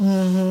I am.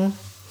 Mm-hmm.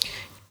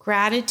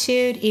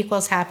 Gratitude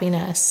equals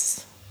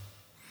happiness.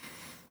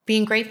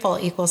 Being grateful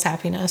equals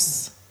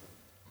happiness.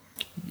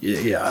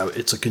 Yeah,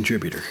 it's a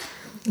contributor.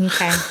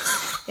 Okay.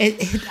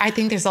 I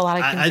think there's a lot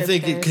of contributors. I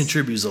think it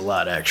contributes a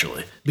lot,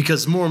 actually,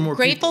 because more and more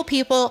grateful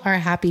people are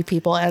happy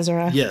people,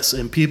 Ezra. Yes,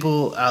 and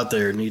people out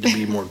there need to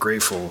be more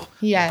grateful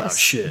about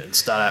shit and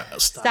stop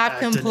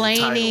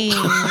complaining.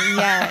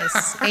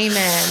 Yes,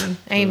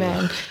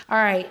 amen. All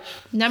right,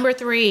 number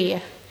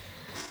 3.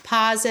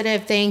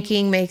 Positive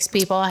thinking makes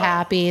people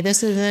happy.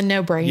 This is a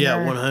no-brainer.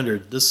 Yeah,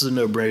 100. This is a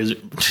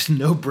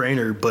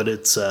no-brainer, but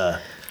it's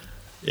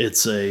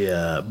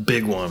a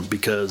big one,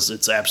 because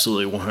it's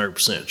absolutely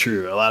 100%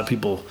 true. A lot of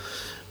people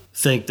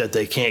think that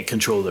they can't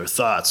control their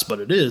thoughts,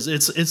 but it is.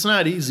 It's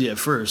not easy at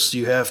first.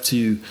 You have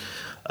to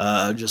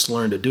just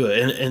learn to do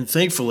it. And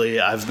thankfully,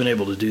 I've been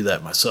able to do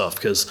that myself,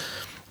 because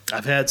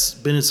I've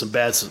been in some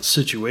bad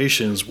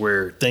situations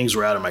where things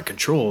were out of my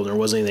control and there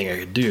wasn't anything I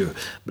could do,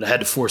 but I had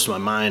to force my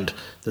mind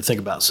to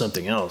think about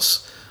something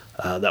else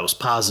that was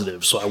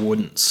positive, so I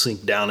wouldn't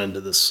sink down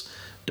into this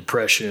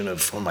depression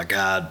of, oh my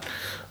God,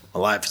 my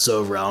life is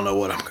over. I don't know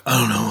what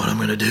I'm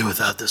going to do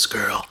without this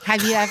girl.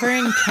 Have you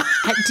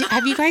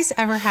guys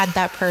ever had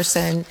that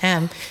person?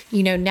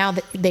 Now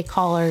that they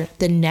call her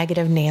the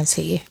negative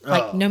Nancy.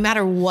 Like, no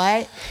matter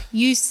what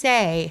you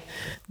say,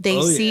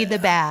 they see the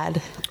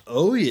bad.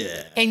 Oh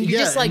yeah. And you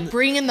just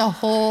bringing the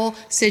whole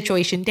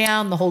situation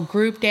down, the whole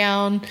group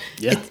down.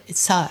 Yeah. It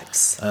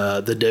sucks.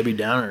 The Debbie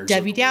Downer.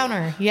 Debbie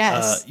Downer.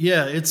 Yes.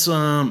 It's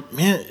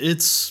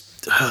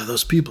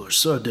those people are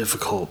so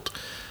difficult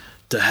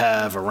to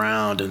have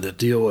around and to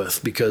deal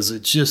with, because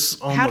it's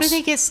just almost, how do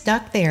they get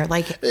stuck there?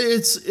 Like,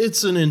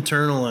 it's an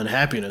internal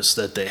unhappiness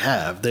that they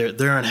have.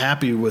 They're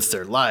unhappy with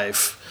their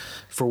life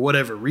for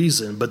whatever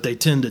reason, but they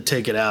tend to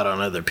take it out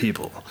on other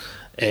people.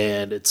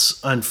 And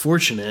it's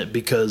unfortunate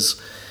because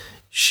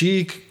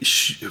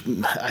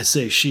I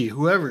say she,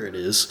 whoever it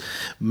is,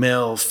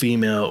 male,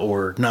 female,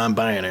 or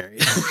non-binary.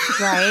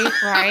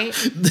 Right.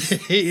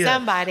 Yeah.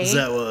 Somebody. Is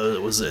that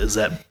what was it? Is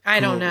that I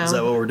don't know. Is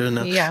that what we're doing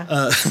now?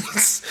 Yeah.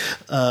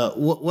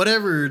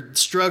 Whatever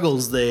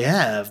struggles they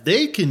have,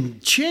 they can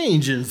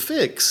change and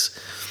fix.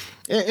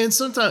 And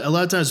sometimes, a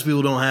lot of times,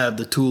 people don't have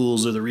the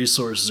tools or the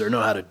resources or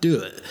know how to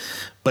do it.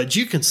 But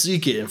you can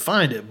seek it and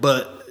find it.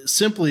 But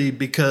simply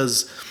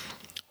because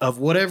of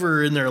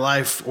whatever in their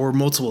life or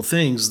multiple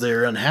things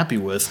they're unhappy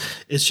with,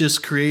 it's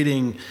just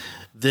creating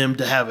them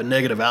to have a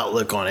negative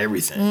outlook on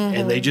everything. Mm-hmm.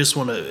 And they just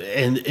want to,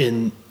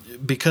 and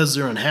because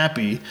they're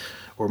unhappy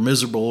or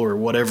miserable or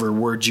whatever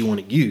words you want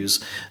to use,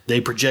 they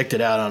project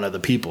it out on other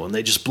people and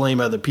they just blame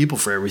other people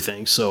for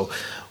everything. So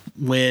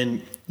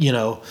when,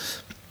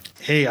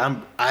 hey,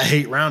 I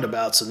hate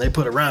roundabouts and they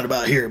put a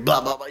roundabout here,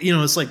 blah, blah, blah.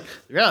 It's like,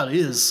 the reality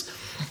is,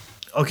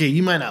 okay,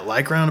 you might not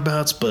like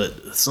roundabouts, but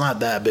it's not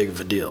that big of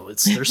a deal.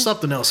 There's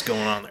something else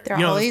going on there.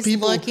 They're always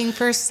looking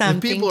for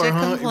something to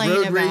complain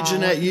road about.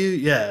 Raging at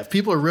you, if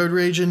people are road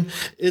raging,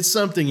 it's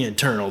something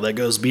internal that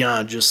goes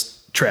beyond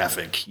just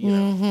traffic.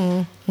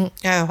 Mm-hmm.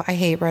 Oh, I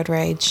hate road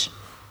rage.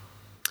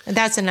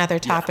 That's another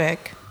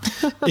topic.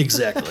 Yeah.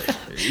 Exactly.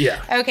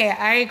 Yeah. Okay,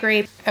 I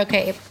agree.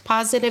 Okay,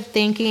 positive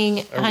thinking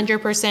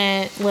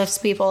 100% lifts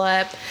people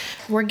up.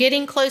 We're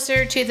getting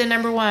closer to the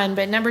number one,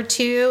 but number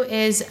two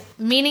is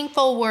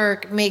meaningful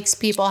work makes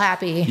people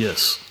happy.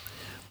 Yes,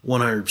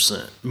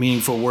 100%.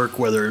 Meaningful work,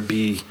 whether it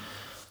be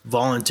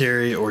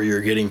voluntary or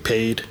you're getting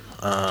paid,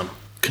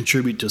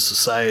 contribute to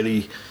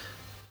society,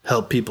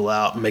 help people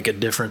out, make a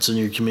difference in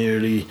your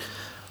community.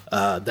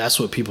 That's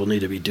what people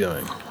need to be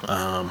doing.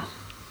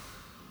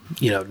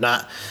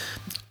 Not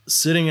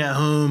sitting at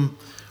home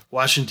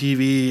watching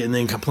TV and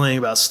then complaining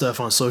about stuff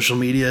on social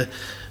media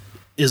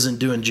isn't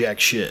doing jack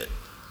shit.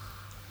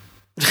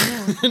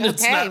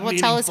 Okay, well,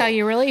 tell us how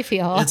you really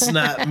feel. It's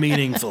not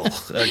meaningful,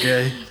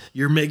 okay?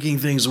 You're making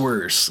things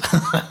worse.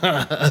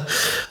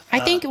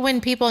 I think when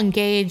people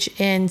engage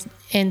in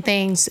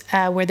things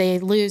where they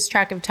lose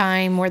track of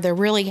time, where they're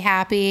really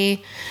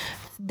happy,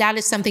 that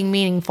is something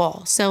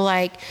meaningful. So,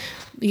 I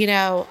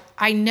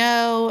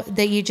know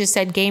that you just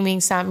said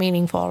gaming's not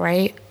meaningful,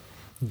 right?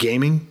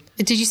 Gaming?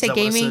 Did you say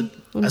gaming?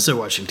 I said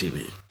watching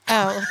TV.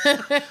 Oh.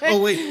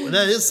 Oh, wait.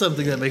 That is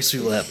something that makes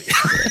people happy.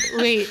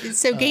 Wait.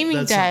 So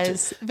gaming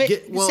does. But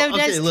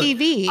does look,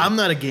 TV. I'm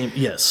not a game.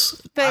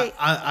 Yes. But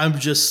I'm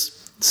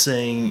just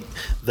saying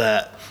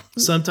that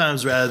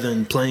sometimes rather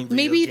than playing video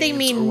maybe games they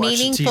mean or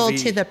meaningful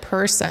TV, to the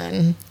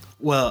person.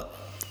 Well,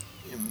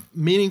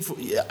 meaningful,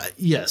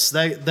 yes,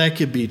 that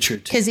could be true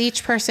too. Because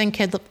each person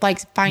could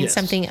find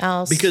something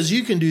else. Because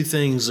you can do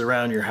things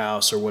around your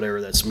house or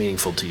whatever that's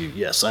meaningful to you.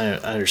 Yes, I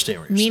understand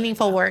what you're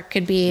meaningful saying. work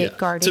could be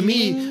gardening. To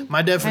me,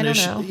 my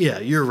definition,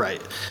 you're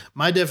right.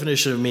 My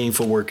definition of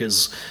meaningful work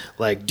is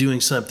like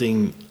doing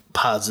something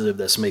positive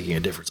that's making a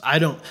difference.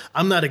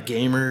 I'm not a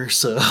gamer,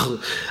 so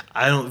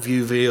I don't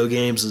view video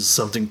games as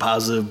something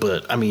positive,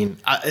 but I mean,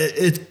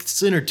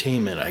 it's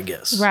entertainment, I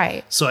guess.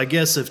 Right. So I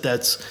guess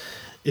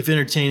if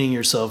entertaining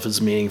yourself is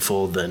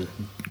meaningful, then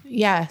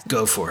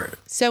go for it.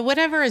 So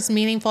whatever is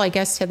meaningful, I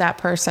guess, to that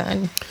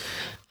person,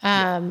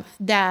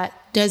 that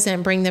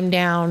doesn't bring them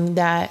down,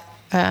 that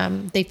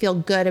they feel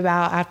good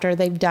about after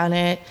they've done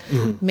it.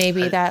 Mm-hmm.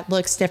 Maybe that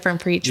looks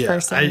different for each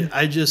person.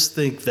 I just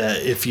think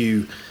that if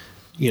you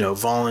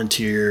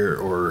volunteer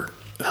or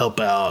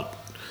help out,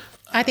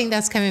 I think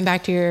that's coming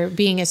back to your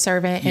being a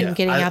servant and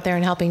getting out there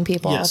and helping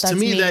people. Yes, that's to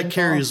me meaningful. That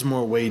carries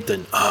more weight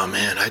than, oh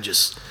man, I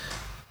just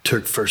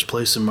took first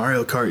place in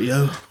Mario Kart,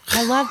 yo.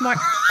 I love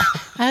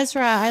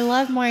Ezra. I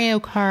love Mario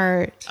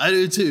Kart. I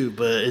do too,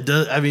 but it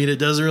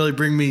doesn't really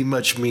bring me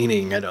much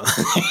meaning. I don't.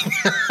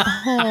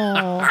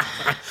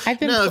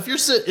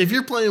 If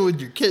you're playing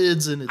with your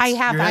kids and you're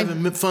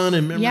having fun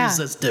and memories,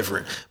 that's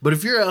different. But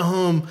if you're at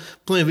home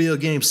playing video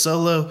games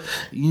solo,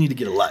 you need to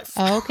get a life.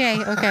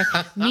 Okay.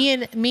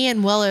 Me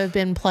and Willow have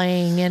been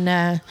playing,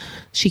 and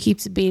she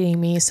keeps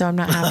beating me, so I'm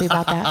not happy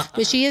about that.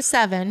 But she is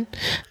 7,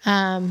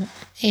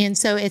 and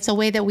so it's a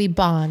way that we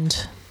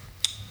bond.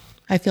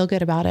 I feel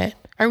good about it.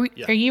 Are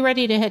you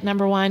ready to hit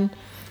number one?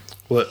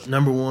 Well,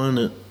 number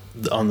one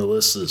on the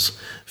list is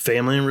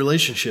family and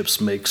relationships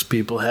makes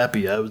people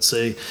happy. I would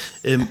say,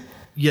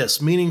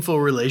 yes, meaningful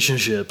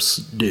relationships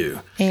do.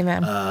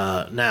 Amen.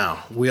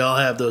 Now, we all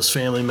have those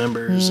family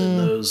members and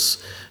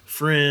those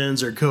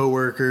friends or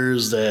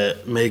coworkers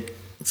that make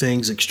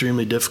things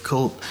extremely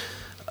difficult.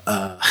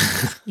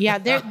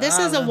 This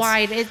is a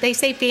wide. They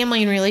say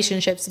family and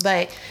relationships,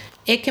 but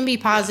it can be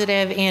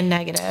positive and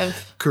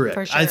negative. Correct.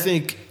 For sure. I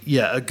think,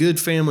 a good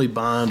family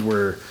bond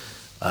where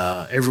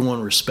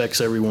everyone respects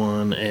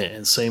everyone,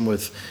 and same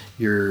with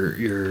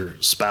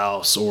your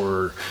spouse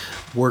or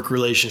work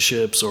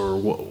relationships or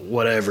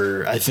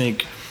whatever. I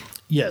think,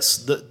 yes,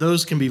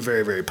 those can be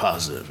very, very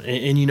positive.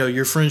 And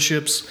your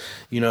friendships,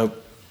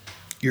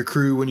 your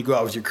crew, when you go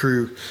out with your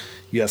crew,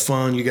 you have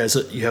fun. You guys,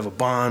 you have a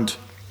bond.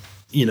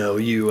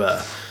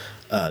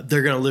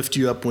 they're going to lift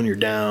you up when you're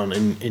down,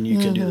 and you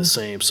can do the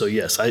same. So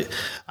yes,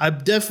 I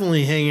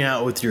definitely hang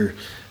out with your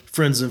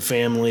friends and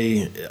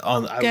family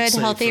on good,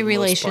 healthy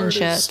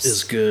relationships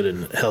is good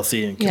and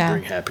healthy and can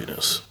bring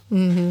happiness.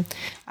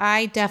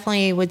 I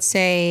definitely would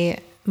say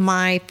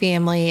my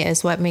family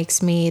is what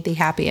makes me the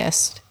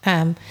happiest.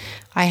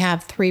 I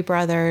have 3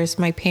 brothers,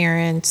 my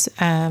parents,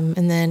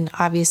 and then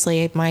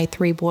obviously my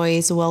 3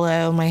 boys,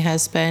 Willow, my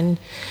husband,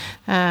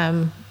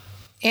 and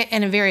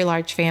a very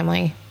large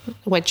family,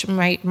 which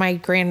my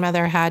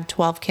grandmother had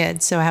 12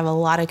 kids. So I have a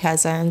lot of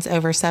cousins,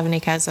 over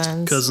 70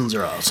 cousins. Cousins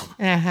are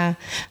awesome.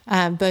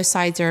 Both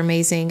sides are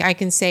amazing. I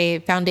can say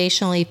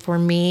foundationally for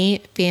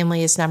me,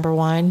 family is number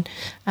 1.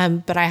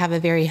 But I have a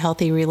very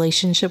healthy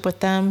relationship with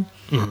them.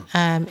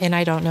 And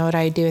I don't know what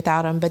I'd do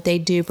without them, but they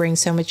do bring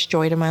so much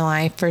joy to my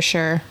life for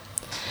sure.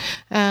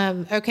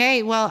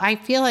 Okay. Well, I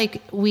feel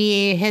like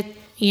we hit,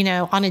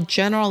 on a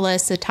general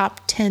list, the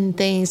top 10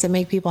 things that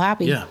make people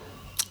happy. Yeah.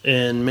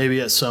 And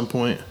maybe at some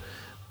point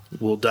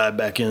we'll dive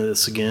back into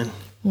this again.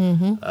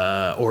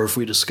 Or if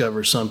we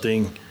discover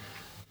something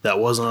that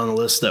wasn't on the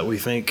list that we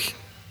think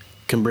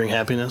can bring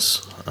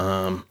happiness.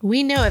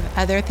 We know of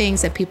other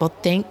things that people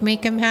think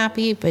make them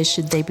happy, but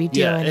should they be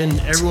doing it? Yeah,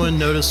 and everyone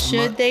noticed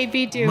should they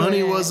be doing money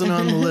it? wasn't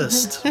on the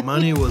list.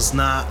 Money was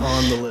not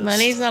on the list.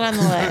 Money's not on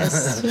the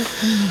list.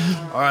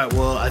 All right,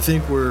 well, I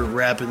think we're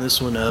wrapping this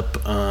one up.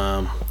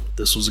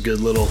 This was a good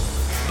little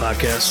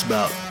podcast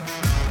about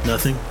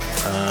nothing.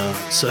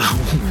 So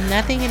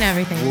nothing and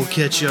everything. We'll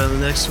catch you on the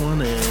next one,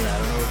 and I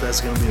don't know what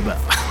that's going to be about.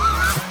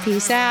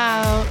 Peace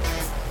out.